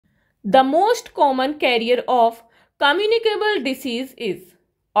The most common carrier of communicable disease is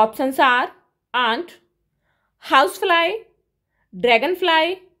options are ant, housefly,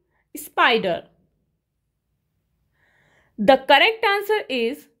 dragonfly, spider. The correct answer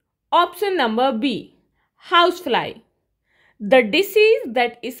is option number B, housefly. The disease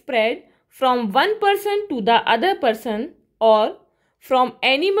that is spread from one person to the other person or from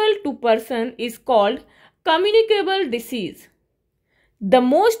animal to person is called communicable disease. The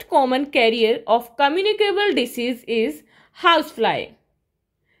most common carrier of communicable disease is housefly.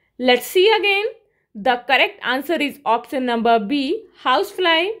 Let's see again. The correct answer is option number B,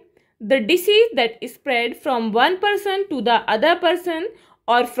 housefly. The disease that is spread from one person to the other person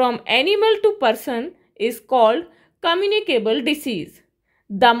or from animal to person is called communicable disease.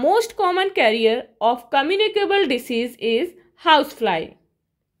 The most common carrier of communicable disease is housefly.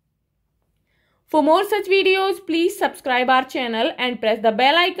 For more such videos, please subscribe our channel and press the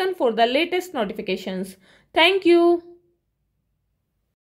bell icon for the latest notifications. Thank you.